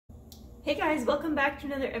Hey guys, welcome back to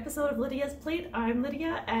another episode of Lydia's Plate. I'm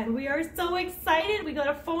Lydia and we are so excited. We got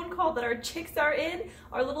a phone call that our chicks are in,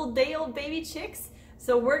 our little day-old baby chicks.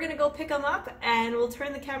 So we're gonna go pick them up and we'll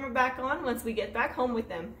turn the camera back on once we get back home with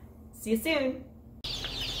them. See you soon.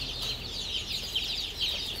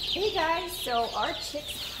 Hey guys, so our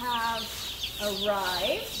chicks have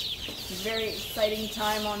arrived. It's a very exciting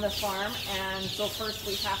time on the farm, and so first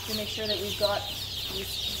we have to make sure that we've got these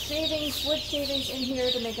shavings, wood shavings in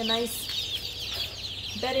here to make a nice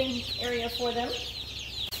bedding area for them.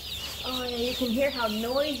 Oh yeah, you can hear how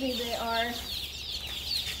noisy they are.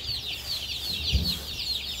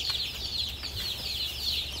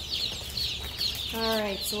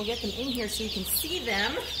 Alright, so we'll get them in here so you can see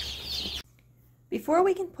them. Before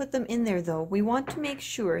we can put them in there though, we want to make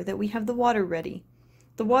sure that we have the water ready.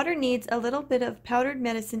 The water needs a little bit of powdered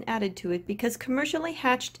medicine added to it because commercially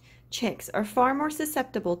hatched chicks are far more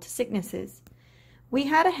susceptible to sicknesses. We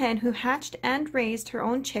had a hen who hatched and raised her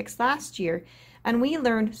own chicks last year, and we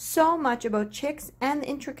learned so much about chicks and the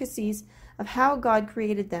intricacies of how God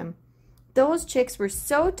created them. Those chicks were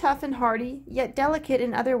so tough and hardy, yet delicate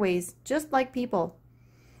in other ways, just like people.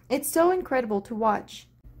 It's so incredible to watch.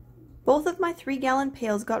 Both of my 3-gallon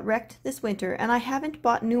pails got wrecked this winter, and I haven't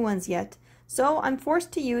bought new ones yet, so I'm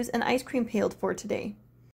forced to use an ice cream pail for today.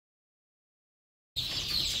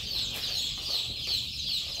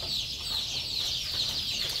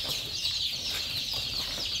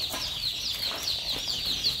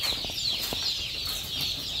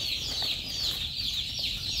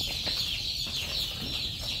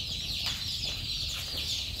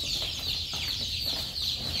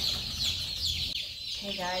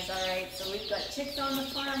 Hey guys, alright, so we've got chicks on the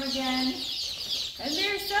farm again, and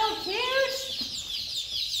they're so cute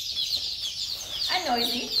and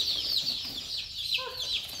noisy. Oh,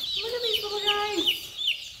 look at these little guys.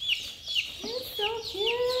 They're so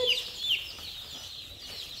cute.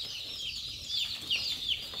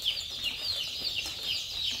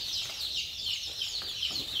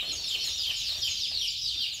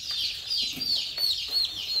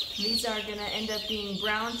 These are going to end up being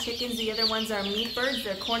brown chickens. The other ones are meat birds.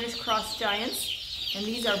 They're Cornish cross giants. And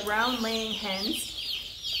these are brown laying hens.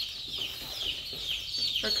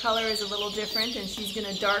 Her color is a little different, and she's going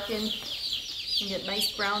to darken and get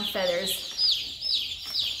nice brown feathers.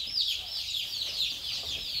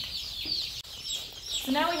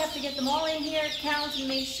 So now we have to get them all in here, count, and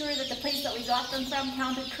make sure that the place that we got them from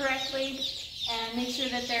counted correctly, and make sure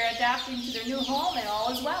that they're adapting to their new home and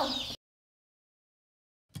all is well.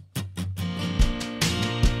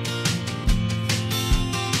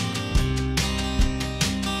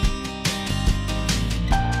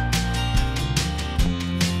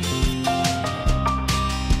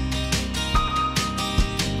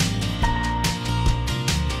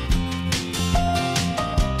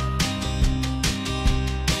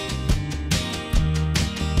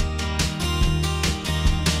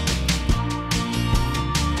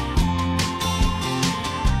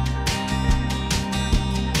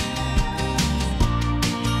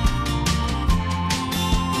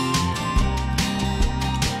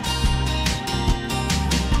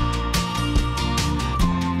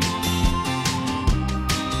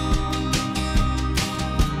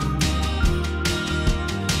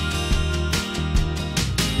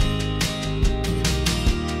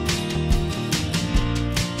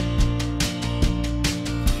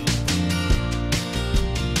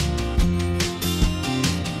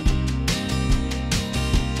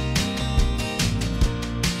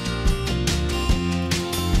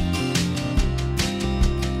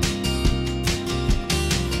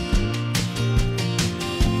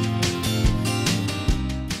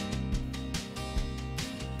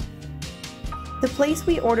 The place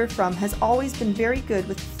we order from has always been very good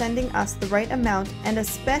with sending us the right amount, and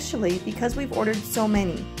especially because we've ordered so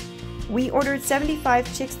many. We ordered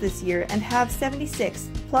 75 chicks this year and have 76,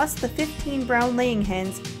 plus the 15 brown laying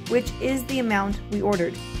hens, which is the amount we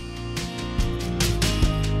ordered.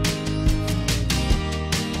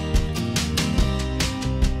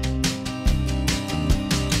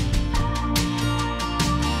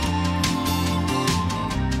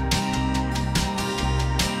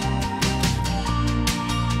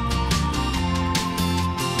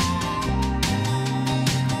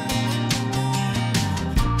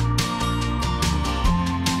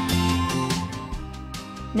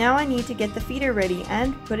 Now I need to get the feeder ready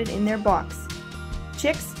and put it in their box.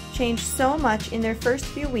 Chicks change so much in their first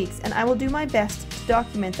few weeks, and I will do my best to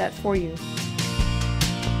document that for you.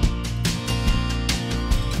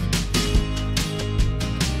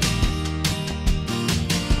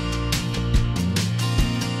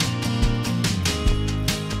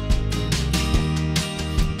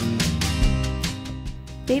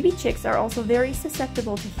 Baby chicks are also very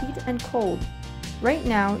susceptible to heat and cold. Right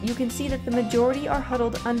now, you can see that the majority are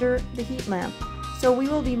huddled under the heat lamp, so we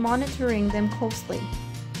will be monitoring them closely.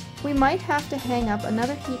 We might have to hang up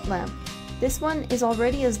another heat lamp. This one is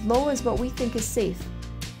already as low as what we think is safe.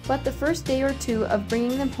 But the first day or two of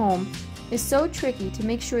bringing them home is so tricky to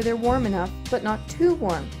make sure they're warm enough, but not too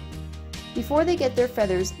warm. Before they get their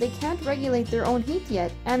feathers, they can't regulate their own heat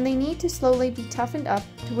yet, and they need to slowly be toughened up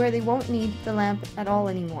to where they won't need the lamp at all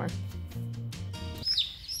anymore.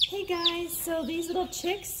 Hey guys, so these little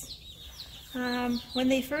chicks, when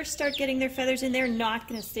they first start getting their feathers in, they're not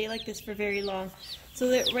going to stay like this for very long. So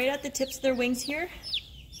they're right at the tips of their wings here.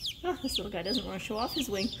 Oh, this little guy doesn't want to show off his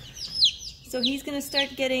wing. So he's going to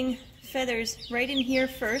start getting feathers right in here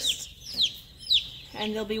first.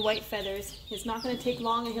 And they'll be white feathers. It's not going to take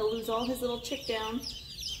long and he'll lose all his little chick down.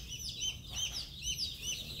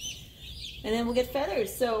 And then we'll get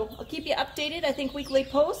feathers. So I'll keep you updated, I think weekly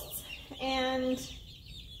posts. And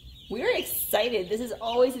we're excited. This is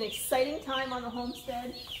always an exciting time on the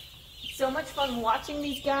homestead. So much fun watching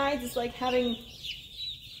these guys. It's like having,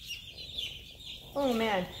 oh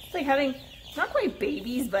man, it's like having, not quite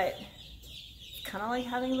babies, but kind of like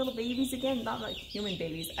having little babies again. Not like human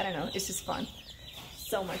babies. I don't know. It's just fun.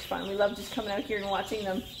 So much fun. We love just coming out here and watching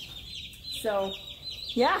them. So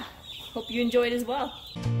yeah, hope you enjoyed as well.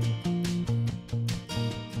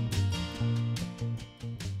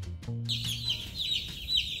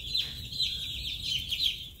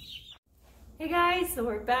 Hey guys, so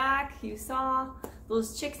we're back. You saw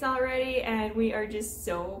those chicks already and we are just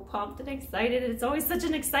so pumped and excited. It's always such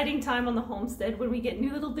an exciting time on the homestead when we get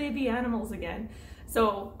new little baby animals again.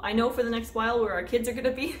 So I know for the next while where our kids are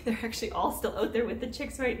gonna be, they're actually all still out there with the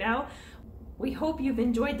chicks right now. We hope you've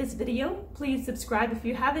enjoyed this video. Please subscribe if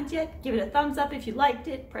you haven't yet. Give it a thumbs up if you liked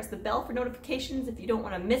it. Press the bell for notifications if you don't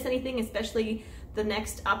want to miss anything, especially the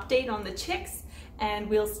next update on the chicks. And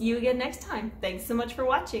we'll see you again next time. Thanks so much for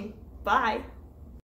watching. Bye.